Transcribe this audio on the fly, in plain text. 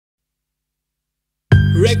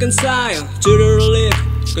Reconcile to the relief,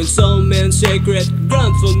 console and sacred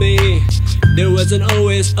ground for me. There wasn't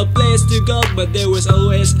always a place to go, but there was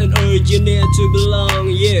always an urge you need to belong.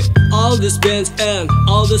 Yeah, all these bands and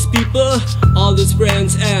all these people, all these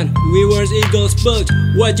friends, and we were eagles. But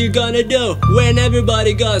what you gonna do when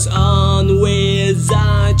everybody goes on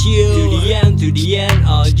without you? To the end,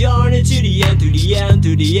 all journey to the end, to the end,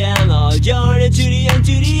 to the end, all journey to the end,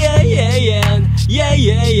 to the end,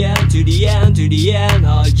 yeah, to the end,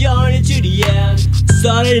 all journey to the end.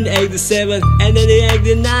 Started in 87 and then in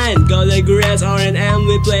 89. Got like rest R&M,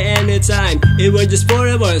 we play anytime. It was just 4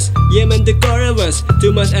 of us, yeah man, the core of us.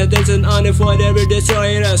 Too much attention on it, whatever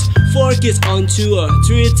destroyed us. 4 kids on tour,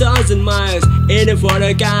 3,000 miles. In it for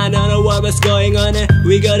the kind, I don't know what was going on.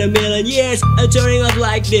 We got a million years, turning up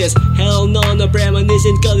like this. Hell no, no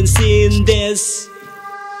premonition, couldn't see this.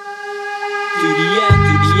 To the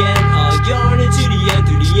end, all journey to the end,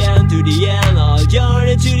 to the end, to the end, all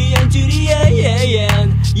journey to the end, to the end,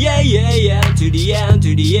 yeah,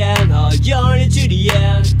 to the end, all journey to the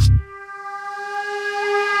end.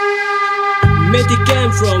 Matty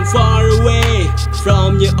came from far away,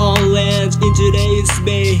 from your own lands into the East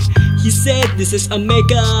Bay. He said this is a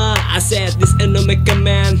Mecca, I said this ain't no Mecca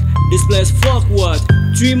man. This place fuck what?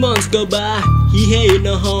 3 months go by, he had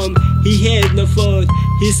no home, he had no food,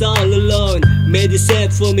 he's all alone. Matty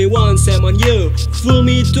said fool me once, I'm on you. Fool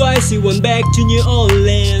me twice, he went back to New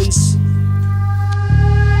Orleans.